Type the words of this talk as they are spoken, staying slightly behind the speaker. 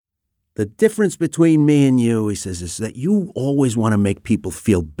The difference between me and you, he says, is that you always want to make people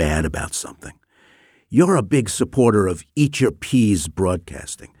feel bad about something. You're a big supporter of Eat Your Peas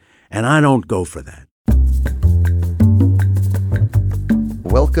broadcasting, and I don't go for that.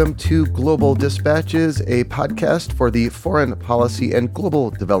 Welcome to Global Dispatches, a podcast for the foreign policy and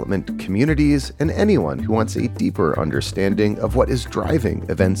global development communities and anyone who wants a deeper understanding of what is driving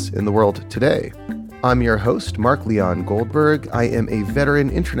events in the world today. I'm your host, Mark Leon Goldberg. I am a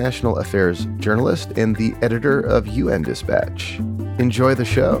veteran international affairs journalist and the editor of UN Dispatch. Enjoy the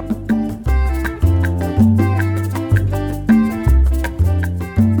show.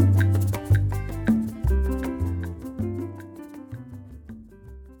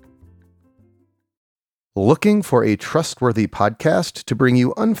 Looking for a trustworthy podcast to bring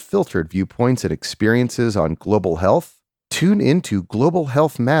you unfiltered viewpoints and experiences on global health? Tune into Global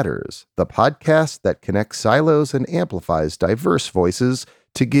Health Matters, the podcast that connects silos and amplifies diverse voices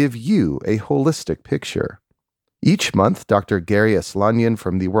to give you a holistic picture. Each month, Dr. Gary Aslanyan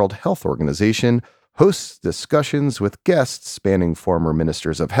from the World Health Organization hosts discussions with guests spanning former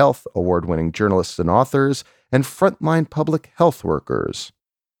ministers of health, award-winning journalists and authors, and frontline public health workers.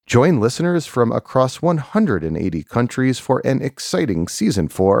 Join listeners from across 180 countries for an exciting Season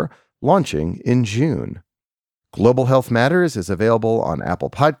 4, launching in June. Global Health Matters is available on Apple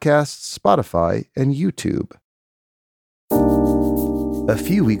Podcasts, Spotify, and YouTube. A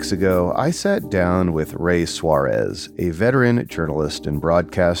few weeks ago, I sat down with Ray Suarez, a veteran journalist and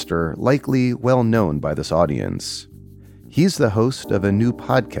broadcaster likely well known by this audience. He's the host of a new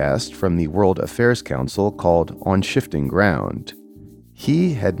podcast from the World Affairs Council called On Shifting Ground.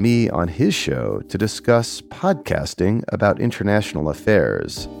 He had me on his show to discuss podcasting about international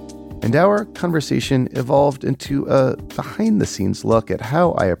affairs, and our conversation evolved into a behind-the-scenes look at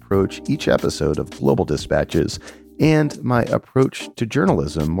how I approach each episode of Global Dispatches and my approach to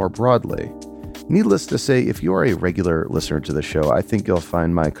journalism more broadly. Needless to say, if you are a regular listener to the show, I think you'll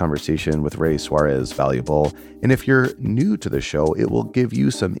find my conversation with Ray Suarez valuable. And if you're new to the show, it will give you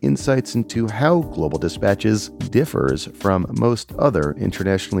some insights into how Global Dispatches differs from most other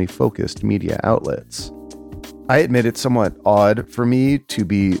internationally focused media outlets. I admit it's somewhat odd for me to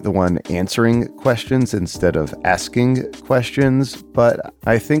be the one answering questions instead of asking questions, but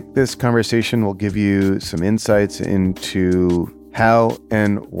I think this conversation will give you some insights into how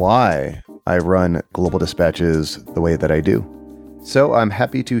and why I run Global Dispatches the way that I do. So I'm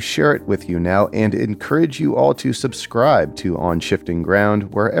happy to share it with you now and encourage you all to subscribe to On Shifting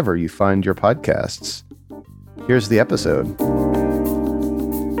Ground wherever you find your podcasts. Here's the episode.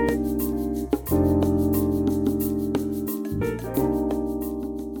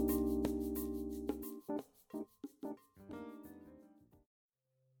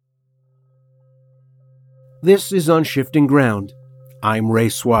 This is On Shifting Ground. I'm Ray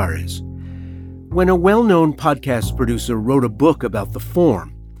Suarez. When a well-known podcast producer wrote a book about the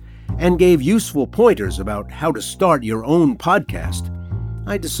form and gave useful pointers about how to start your own podcast,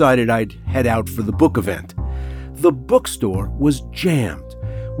 I decided I'd head out for the book event. The bookstore was jammed,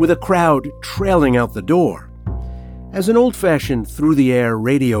 with a crowd trailing out the door. As an old-fashioned through-the-air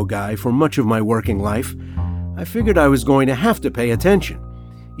radio guy for much of my working life, I figured I was going to have to pay attention,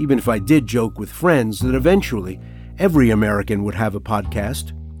 even if I did joke with friends that eventually every American would have a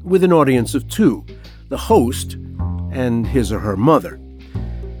podcast with an audience of two, the host and his or her mother.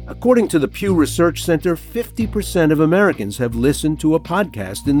 According to the Pew Research Center, 50% of Americans have listened to a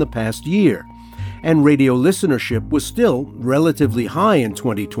podcast in the past year, and radio listenership was still relatively high in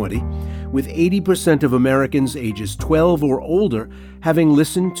 2020, with 80% of Americans ages 12 or older having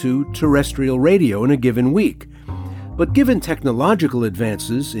listened to terrestrial radio in a given week. But given technological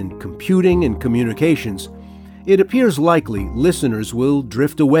advances in computing and communications, it appears likely listeners will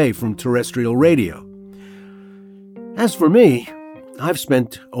drift away from terrestrial radio. As for me, I've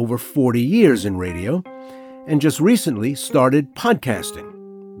spent over 40 years in radio and just recently started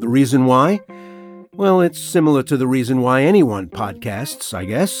podcasting. The reason why? Well, it's similar to the reason why anyone podcasts, I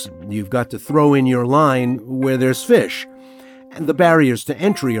guess. You've got to throw in your line where there's fish, and the barriers to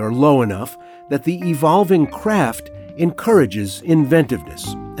entry are low enough that the evolving craft encourages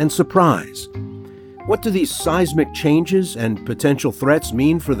inventiveness and surprise. What do these seismic changes and potential threats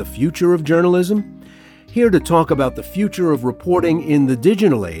mean for the future of journalism? Here to talk about the future of reporting in the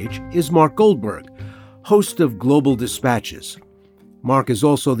digital age is Mark Goldberg, host of Global Dispatches. Mark is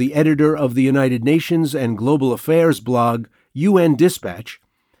also the editor of the United Nations and Global Affairs blog UN Dispatch,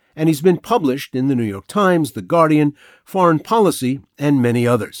 and he's been published in the New York Times, The Guardian, Foreign Policy, and many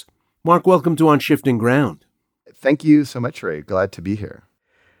others. Mark, welcome to On Shifting Ground. Thank you so much, Ray. Glad to be here.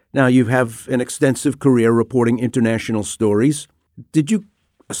 Now, you have an extensive career reporting international stories. Did you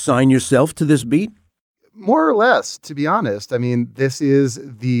assign yourself to this beat? More or less, to be honest. I mean, this is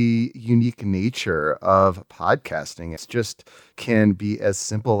the unique nature of podcasting. It just can be as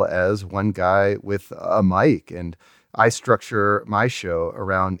simple as one guy with a mic. And I structure my show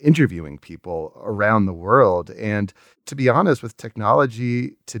around interviewing people around the world. And to be honest, with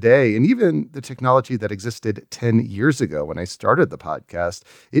technology today, and even the technology that existed 10 years ago when I started the podcast,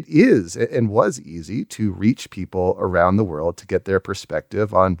 it is and was easy to reach people around the world to get their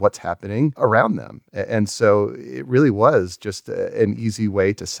perspective on what's happening around them. And so it really was just an easy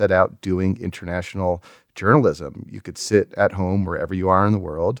way to set out doing international journalism. You could sit at home wherever you are in the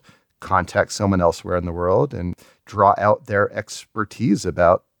world, contact someone elsewhere in the world, and draw out their expertise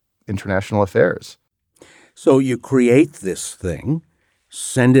about international affairs. So you create this thing,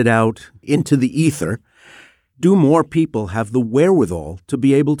 send it out into the ether. Do more people have the wherewithal to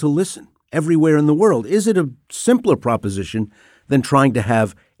be able to listen everywhere in the world? Is it a simpler proposition than trying to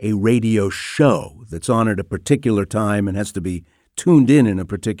have a radio show that's on at a particular time and has to be tuned in a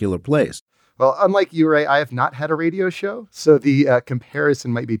particular place? Well, unlike you, Ray, I have not had a radio show, so the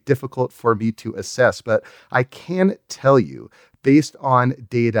comparison might be difficult for me to assess, but I can tell you, based on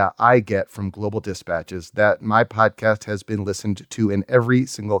data I get from Global Dispatches, that my podcast has been listened to in every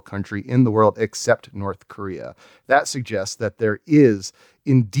single country in the world except North Korea. That suggests that there is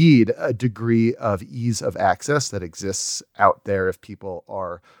indeed a degree of ease of access that exists out there if people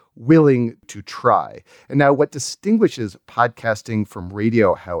are willing to try. And now what distinguishes podcasting from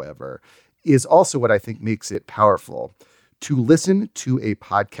radio, however, is also what I think makes it powerful. To listen to a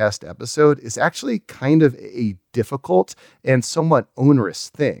podcast episode is actually kind of a difficult and somewhat onerous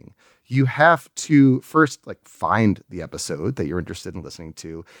thing. You have to first find the episode that you're interested in listening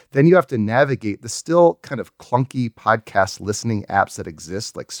to. Then you have to navigate the still kind of clunky podcast listening apps that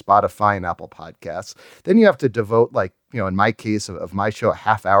exist, like Spotify and Apple Podcasts. Then you have to devote, in my case of my show, a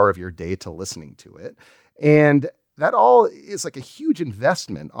half hour of your day to listening to it. And that all is a huge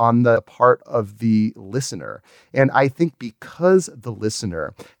investment on the part of the listener. And I think because the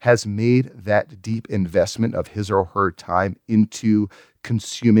listener has made that deep investment of his or her time into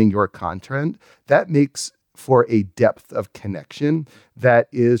consuming your content, that makes for a depth of connection that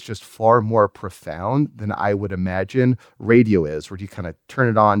is just far more profound than I would imagine radio is, where you kind of turn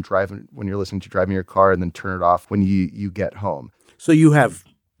it on when you're driving your car and then turn it off when you get home. So you have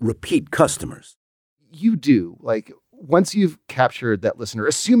repeat customers. You do. Once you've captured that listener,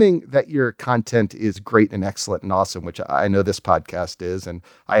 assuming that your content is great and excellent and awesome, which I know this podcast is, and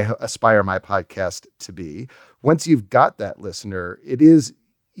I aspire my podcast to be, once you've got that listener, it is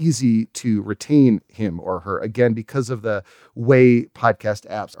easy to retain him or her, again, because of the way podcast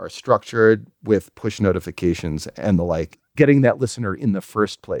apps are structured with push notifications and the like. Getting that listener in the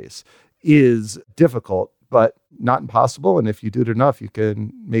first place is difficult, but not impossible. And if you do it enough, you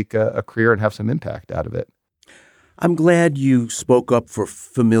can make a career and have some impact out of it. I'm glad you spoke up for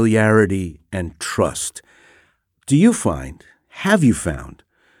familiarity and trust. Have you found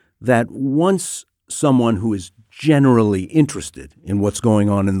that once someone who is generally interested in what's going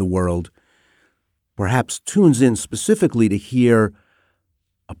on in the world perhaps tunes in specifically to hear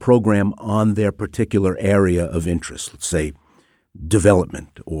a program on their particular area of interest, let's say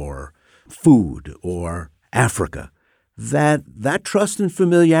development or food or Africa, that trust and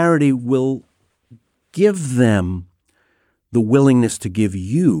familiarity will give them the willingness to give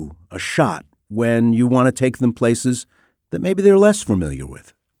you a shot when you want to take them places that maybe they're less familiar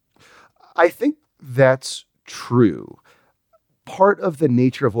with? I think that's true. Part of the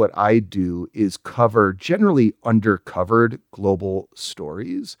nature of what I do is cover generally undercovered global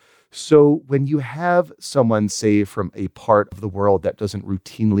stories. So when you have someone, say, from a part of the world that doesn't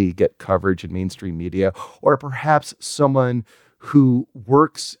routinely get coverage in mainstream media, or perhaps someone who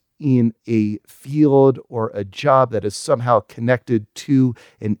works in a field or a job that is somehow connected to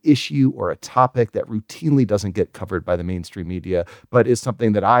an issue or a topic that routinely doesn't get covered by the mainstream media, but is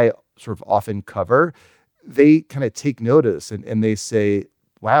something that I sort of often cover, they kind of take notice and they say,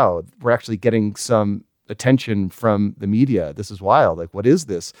 wow, we're actually getting some attention from the media. This is wild. What is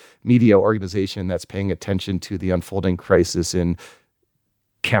this media organization that's paying attention to the unfolding crisis in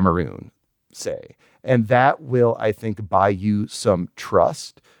Cameroon, say? And that will, I think, buy you some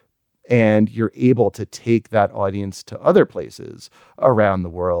trust. And you're able to take that audience to other places around the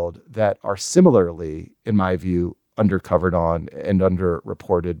world that are similarly, in my view, undercovered on and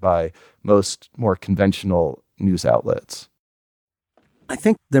underreported by most more conventional news outlets. I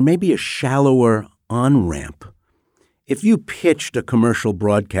think there may be a shallower on-ramp. If you pitched a commercial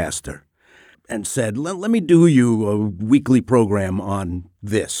broadcaster and said, let me do you a weekly program on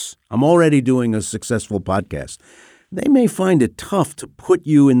this. I'm already doing a successful podcast. they may find it tough to put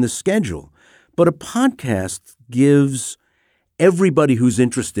you in the schedule, but a podcast gives everybody who's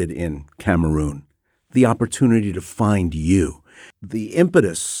interested in Cameroon the opportunity to find you. The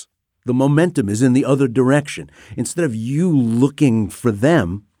impetus, the momentum is in the other direction. Instead of you looking for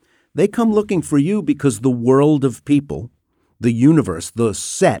them, they come looking for you because the world of people, the universe, the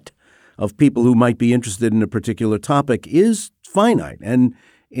set of people who might be interested in a particular topic is finite. And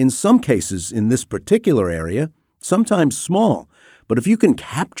in some cases, in this particular area, sometimes small. But if you can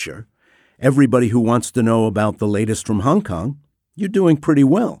capture everybody who wants to know about the latest from Hong Kong, you're doing pretty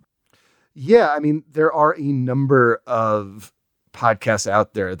well. Yeah, I mean, there are a number of podcasts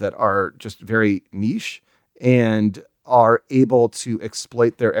out there that are just very niche and are able to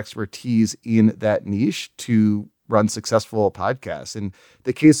exploit their expertise in that niche to run successful podcasts. In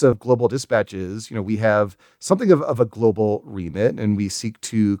the case of Global Dispatches, we have something of a global remit, and we seek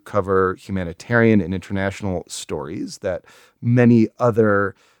to cover humanitarian and international stories that many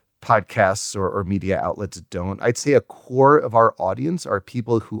other podcasts or media outlets don't. I'd say a core of our audience are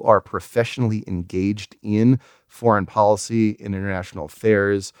people who are professionally engaged in foreign policy and international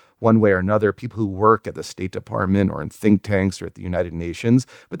affairs, one way or another, people who work at the State Department or in think tanks or at the United Nations.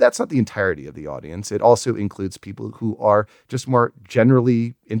 But that's not the entirety of the audience. It also includes people who are just more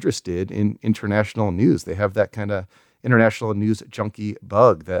generally interested in international news. They have that kind of international news junkie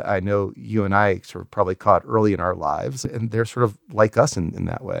bug that I know you and I sort of probably caught early in our lives, and they're sort of like us in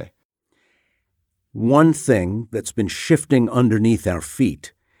that way. One thing that's been shifting underneath our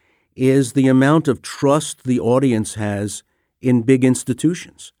feet is the amount of trust the audience has in big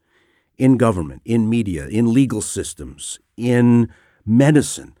institutions, in government, in media, in legal systems, in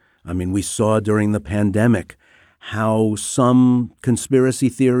medicine. I mean, we saw during the pandemic how some conspiracy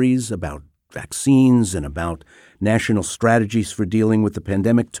theories about vaccines and about national strategies for dealing with the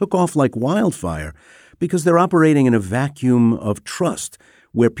pandemic took off like wildfire because they're operating in a vacuum of trust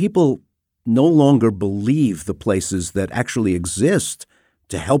where people no longer believe the places that actually exist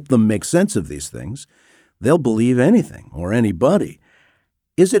to help them make sense of these things. They'll believe anything or anybody.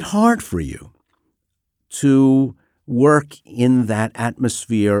 Is it hard for you to work in that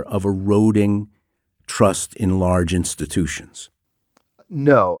atmosphere of eroding trust in large institutions?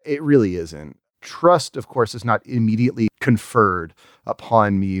 No, it really isn't. Trust, of course, is not immediately conferred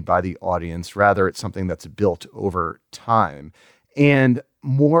upon me by the audience. Rather, it's something that's built over time. And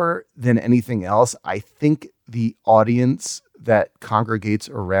more than anything else, I think the audience that congregates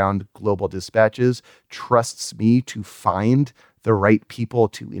around Global Dispatches trusts me to find the right people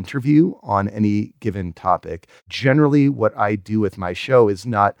to interview on any given topic. Generally, what I do with my show is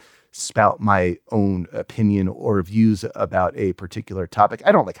not spout my own opinion or views about a particular topic.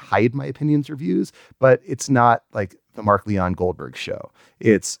 I don't hide my opinions or views, but it's not like the Mark Leon Goldberg show.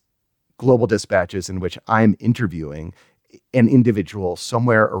 It's Global Dispatches in which I'm interviewing an individual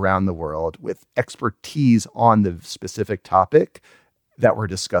somewhere around the world with expertise on the specific topic that we're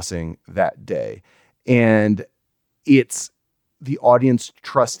discussing that day. And it's the audience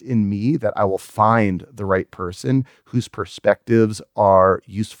trust in me that I will find the right person whose perspectives are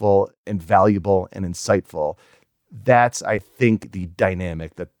useful and valuable and insightful. That's, I think, the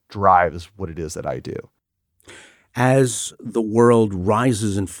dynamic that drives what it is that I do. As the world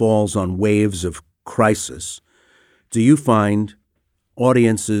rises and falls on waves of crisis, do you find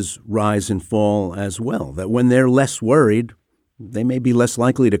audiences rise and fall as well? That when they're less worried, they may be less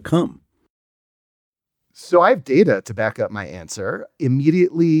likely to come? So I have data to back up my answer.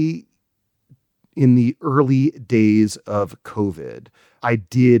 Immediately in the early days of COVID, I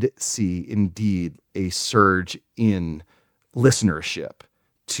did see indeed a surge in listenership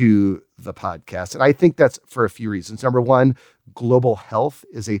to the podcast. And I think that's for a few reasons. Number one, global health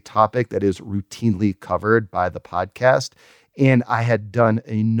is a topic that is routinely covered by the podcast. And I had done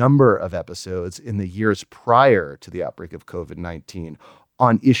a number of episodes in the years prior to the outbreak of COVID-19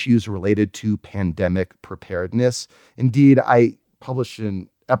 on issues related to pandemic preparedness. Indeed, I published an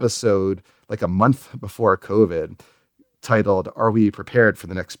episode like a month before COVID titled, "Are We Prepared for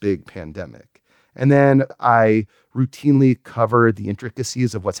the Next Big Pandemic?" And then I routinely covered the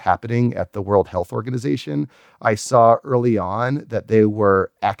intricacies of what's happening at the World Health Organization. I saw early on that they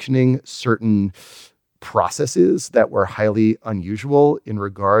were actioning certain processes that were highly unusual in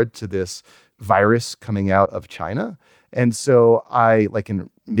regard to this virus coming out of China. And so I, in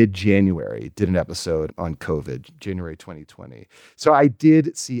mid-January, did an episode on COVID, January 2020. So I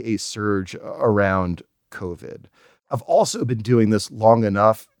did see a surge around COVID. I've also been doing this long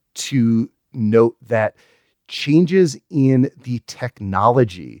enough to note that changes in the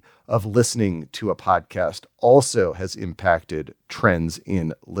technology of listening to a podcast also has impacted trends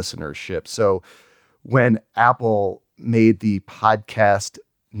in listenership. So when Apple made the podcast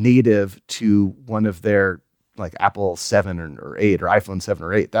native to one of their like Apple 7 or 8 or iPhone 7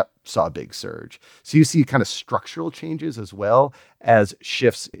 or 8, that saw a big surge. So you see kind of structural changes as well as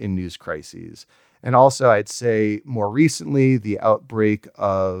shifts in news crises. And also, I'd say more recently, the outbreak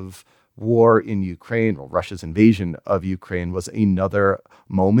of war in Ukraine, or Russia's invasion of Ukraine, was another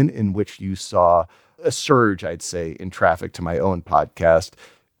moment in which you saw a surge, I'd say, in traffic to my own podcast,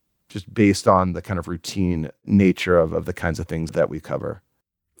 just based on the kind of routine nature of the kinds of things that we cover.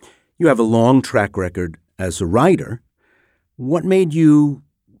 You have a long track record as a writer. What made you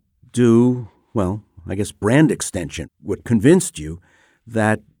do, well, I guess brand extension? What convinced you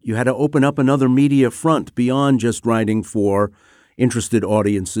that you had to open up another media front beyond just writing for interested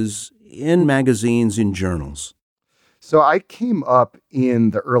audiences in magazines, in journals? So I came up in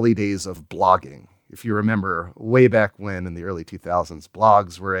the early days of blogging. If you remember, way back when in the early 2000s,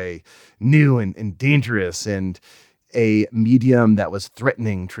 blogs were a new and dangerous and a medium that was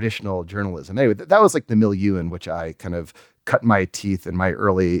threatening traditional journalism. Anyway, that was like the milieu in which I kind of cut my teeth in my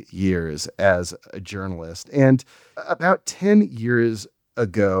early years as a journalist. And about 10 years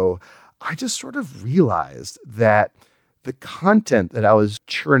ago, I just sort of realized that the content that I was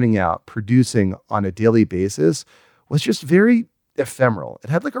churning out, producing on a daily basis was just very ephemeral. It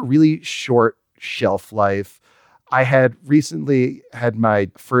had like a really short shelf life. I had recently had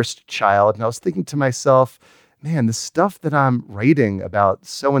my first child, and I was thinking to myself, man, the stuff that I'm writing about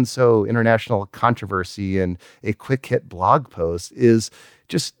so-and-so international controversy and a quick hit blog post is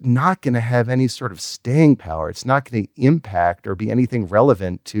just not going to have any sort of staying power. It's not going to impact or be anything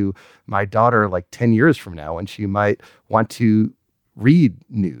relevant to my daughter like 10 years from now when she might want to read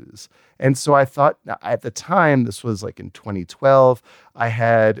news. And so I thought at the time, this was like in 2012, I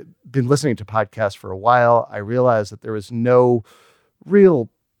had been listening to podcasts for a while. I realized that there was no real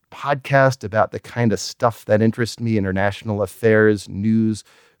podcast about the kind of stuff that interests me, international affairs, news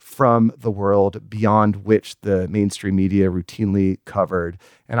from the world beyond which the mainstream media routinely covered.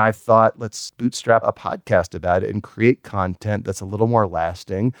 And I thought, let's bootstrap a podcast about it and create content that's a little more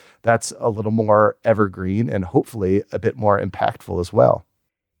lasting, that's a little more evergreen, and hopefully a bit more impactful as well.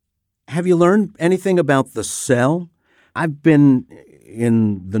 Have you learned anything about the sell? I've been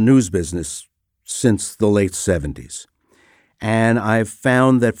in the news business since the late 70s. And I've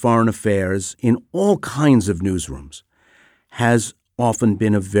found that foreign affairs in all kinds of newsrooms has often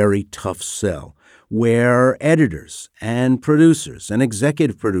been a very tough sell, where editors and producers and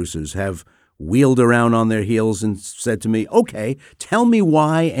executive producers have wheeled around on their heels and said to me, okay, tell me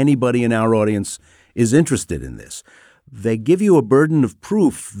why anybody in our audience is interested in this. They give you a burden of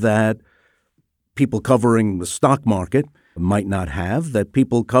proof that people covering the stock market might not have, that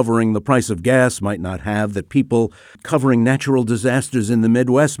people covering the price of gas might not have, that people covering natural disasters in the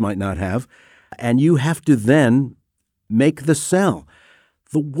Midwest might not have, and you have to then make the sell.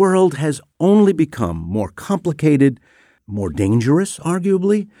 The world has only become more complicated, more dangerous,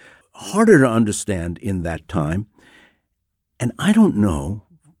 arguably, harder to understand in that time. And I don't know,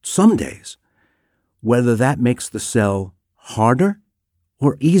 some days, whether that makes the sell harder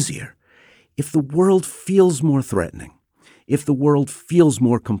or easier. If the world feels more threatening, if the world feels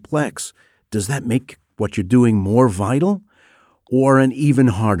more complex, does that make what you're doing more vital or an even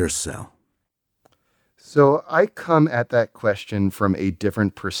harder sell? So I come at that question from a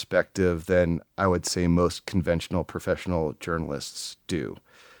different perspective than I would say most conventional professional journalists do.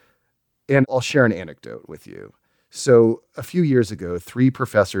 And I'll share an anecdote with you. So a few years ago, 3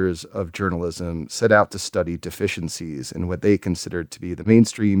 professors of journalism set out to study deficiencies in what they considered to be the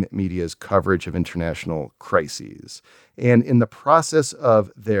mainstream media's coverage of international crises. And in the process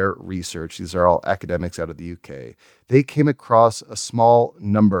of their research, these are all academics out of the UK, they came across a small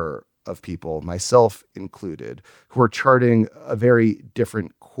number of people, myself included, who are charting a very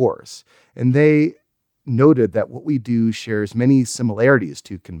different course. And they noted that what we do shares many similarities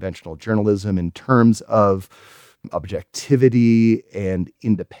to conventional journalism in terms of objectivity and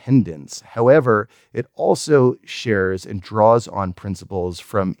independence. However, it also shares and draws on principles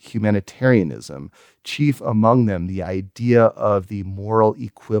from humanitarianism, chief among them the idea of the moral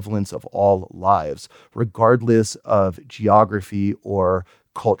equivalence of all lives, regardless of geography or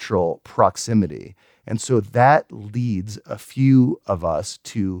cultural proximity. And so that leads a few of us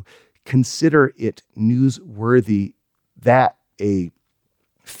to consider it newsworthy that a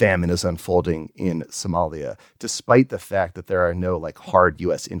famine is unfolding in Somalia, despite the fact that there are no hard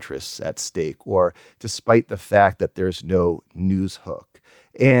U.S. interests at stake, or despite the fact that there's no news hook.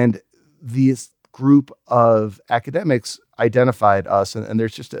 And these group of academics identified us, and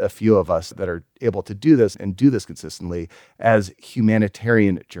there's just a few of us that are able to do this and do this consistently, as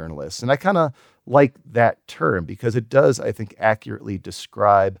humanitarian journalists. And I kind of like that term because it does, I think, accurately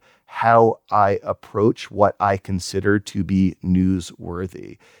describe how I approach what I consider to be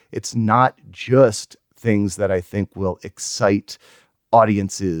newsworthy. It's not just things that I think will excite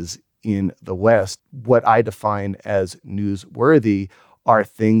audiences in the West. What I define as newsworthy are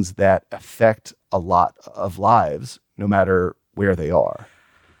things that affect a lot of lives, no matter where they are.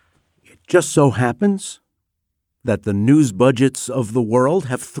 It just so happens that the news budgets of the world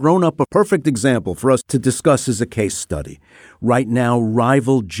have thrown up a perfect example for us to discuss as a case study. Right now,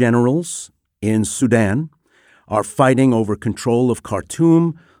 rival generals in Sudan are fighting over control of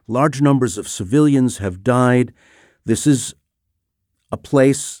Khartoum. Large numbers of civilians have died. This is a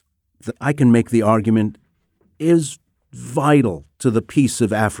place that I can make the argument is vital to the peace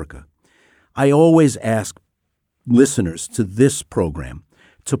of Africa. I always ask listeners to this program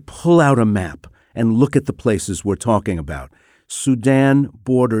to pull out a map and look at the places we're talking about. Sudan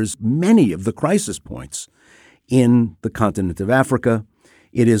borders many of the crisis points in the continent of Africa.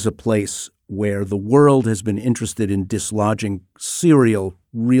 It is a place where the world has been interested in dislodging serial,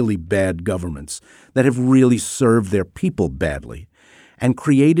 really bad governments that have really served their people badly and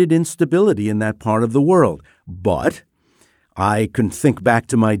created instability in that part of the world. But I can think back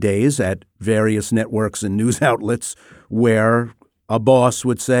to my days at various networks and news outlets where a boss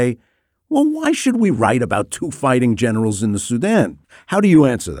would say, well, why should we write about two fighting generals in the Sudan? How do you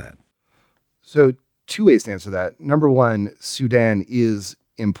answer that? So 2 ways to answer that. Number one, Sudan is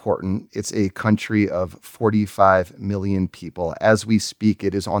important. It's a country of 45 million people. As we speak,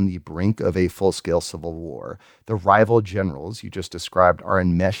 it is on the brink of a full-scale civil war. The rival generals you just described are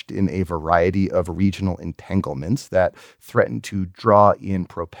enmeshed in a variety of regional entanglements that threaten to draw in,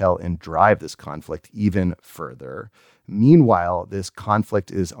 propel, and drive this conflict even further. Meanwhile, this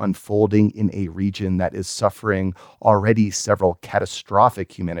conflict is unfolding in a region that is suffering already several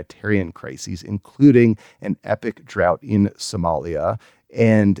catastrophic humanitarian crises, including an epic drought in Somalia,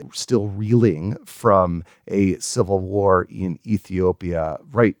 and still reeling from a civil war in Ethiopia,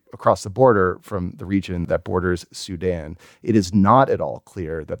 right across the border from the region that borders Sudan. It is not at all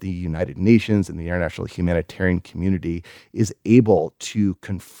clear that the United Nations and the international humanitarian community is able to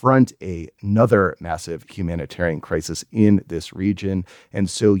confront another massive humanitarian crisis in this region. And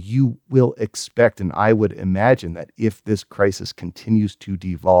so you will expect, and I would imagine, that if this crisis continues to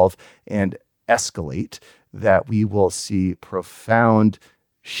devolve and escalate, that we will see profound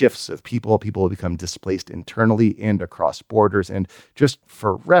shifts of people. People will become displaced internally and across borders. And just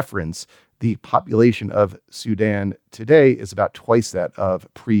for reference, the population of Sudan today is about twice that of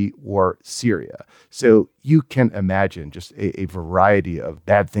pre-war Syria. So you can imagine just a variety of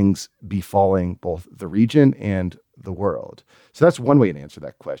bad things befalling both the region and the world. So that's one way to answer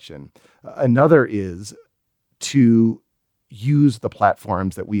that question. Another is to use the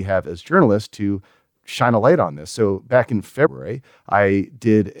platforms that we have as journalists to shine a light on this. So back in February, I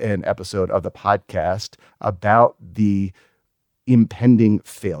did an episode of the podcast about the impending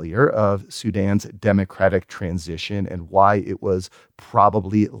failure of Sudan's democratic transition and why it was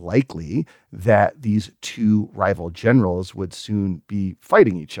probably likely that these two rival generals would soon be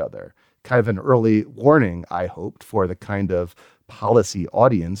fighting each other. Kind of an early warning, I hoped, for the kind of policy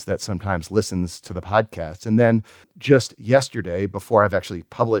audience that sometimes listens to the podcast. And then just yesterday, before I've actually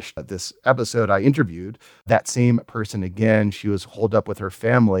published this episode, I interviewed that same person again. She was holed up with her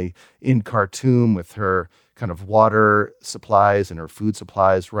family in Khartoum with her kind of water supplies and her food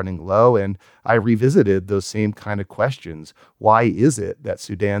supplies running low. And I revisited those same kind of questions. Why is it that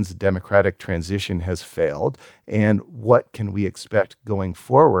Sudan's democratic transition has failed? And what can we expect going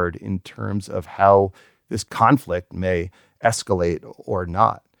forward in terms of how this conflict may escalate or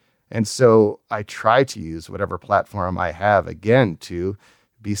not? And so I try to use whatever platform I have, again, to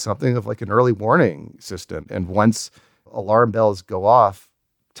be something of like an early warning system. And once alarm bells go off,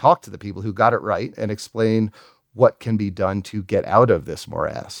 talk to the people who got it right and explain what can be done to get out of this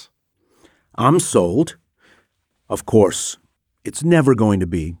morass. I'm sold. Of course, it's never going to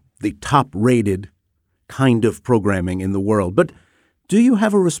be the top-rated kind of programming in the world. But do you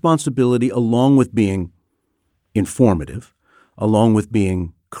have a responsibility, along with being informative, along with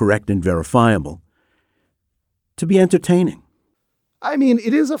being correct and verifiable, to be entertaining? I mean,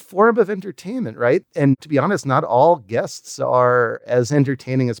 it is a form of entertainment, right? And to be honest, not all guests are as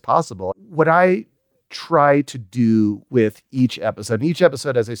entertaining as possible. What I try to do with each episode,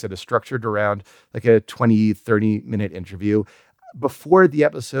 as I said, is structured around like a 20, 30-minute interview. before the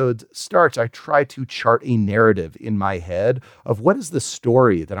episode starts, I try to chart a narrative in my head of what is the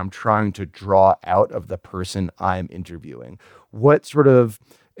story that I'm trying to draw out of the person I'm interviewing. What sort of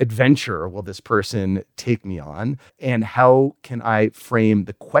adventure will this person take me on? And how can I frame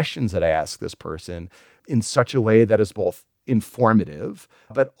the questions that I ask this person in such a way that is both informative,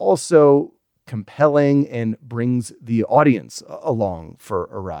 but also compelling and brings the audience along for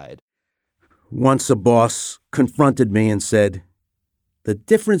a ride? Once a boss confronted me and said, "The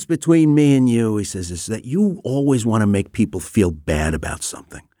difference between me and you," he says, "is that you always want to make people feel bad about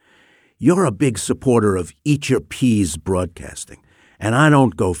something. You're a big supporter of eat your peas broadcasting, and I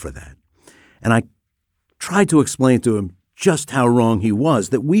don't go for that." And I tried to explain to him just how wrong he was,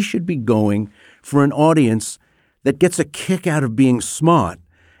 that we should be going for an audience that gets a kick out of being smart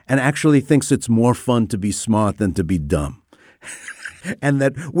and actually thinks it's more fun to be smart than to be dumb. And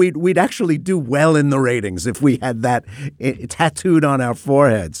that we'd actually do well in the ratings if we had that tattooed on our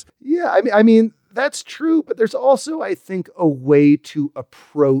foreheads. Yeah, I mean, that's true, but there's also, I think, a way to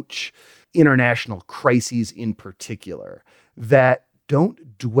approach international crises in particular that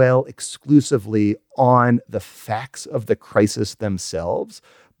don't dwell exclusively on the facts of the crisis themselves,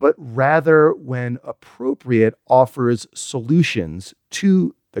 but rather, when appropriate, offers solutions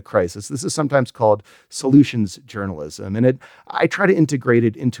to the crisis. This is sometimes called solutions journalism, and I try to integrate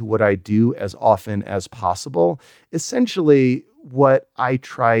it into what I do as often as possible. Essentially, what I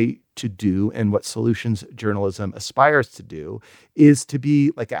try to do and what solutions journalism aspires to do is to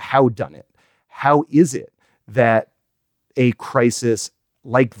be like a howdunit. How is it that a crisis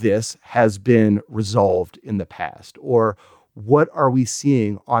like this has been resolved in the past? Or what are we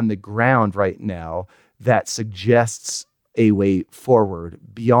seeing on the ground right now that suggests a way forward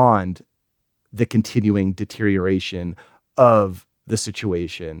beyond the continuing deterioration of the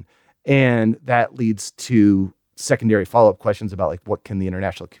situation? And that leads to secondary follow-up questions about, like, what can the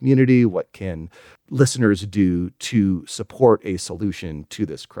international community, what can listeners do to support a solution to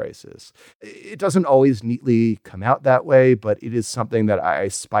this crisis? It doesn't always neatly come out that way, but it is something that I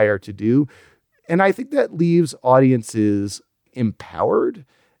aspire to do. And I think that leaves audiences empowered,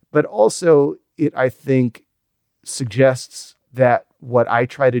 but also it, I think, suggests that what I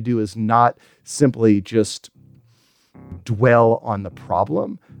try to do is not simply just dwell on the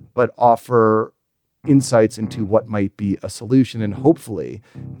problem, but offer insights into what might be a solution. And hopefully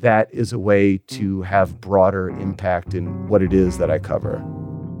that is a way to have broader impact in what it is that I cover.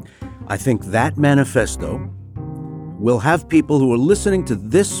 I think that manifesto will have people who are listening to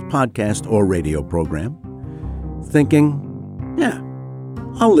this podcast or radio program thinking, yeah,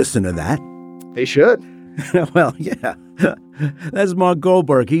 I'll listen to that. They should. Well, yeah. That's Mark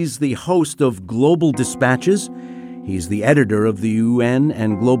Goldberg. He's the host of Global Dispatches. He's the editor of the UN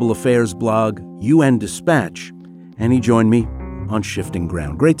and Global Affairs blog UN Dispatch. And he joined me on Shifting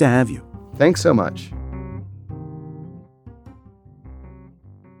Ground. Great to have you. Thanks so much.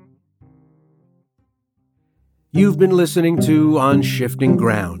 You've been listening to On Shifting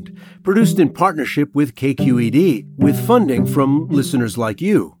Ground, produced in partnership with KQED, with funding from listeners like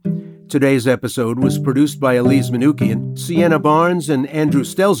you. Today's episode was produced by Elise Manukian, Sienna Barnes, and Andrew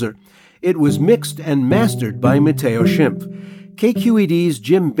Stelzer. It was mixed and mastered by Matteo Schimpf. KQED's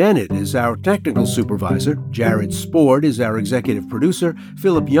Jim Bennett is our technical supervisor. Jared Spord is our executive producer.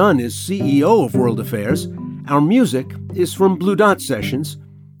 Philip Yun is CEO of World Affairs. Our music is from Blue Dot Sessions.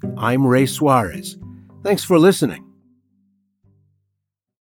 I'm Ray Suarez. Thanks for listening.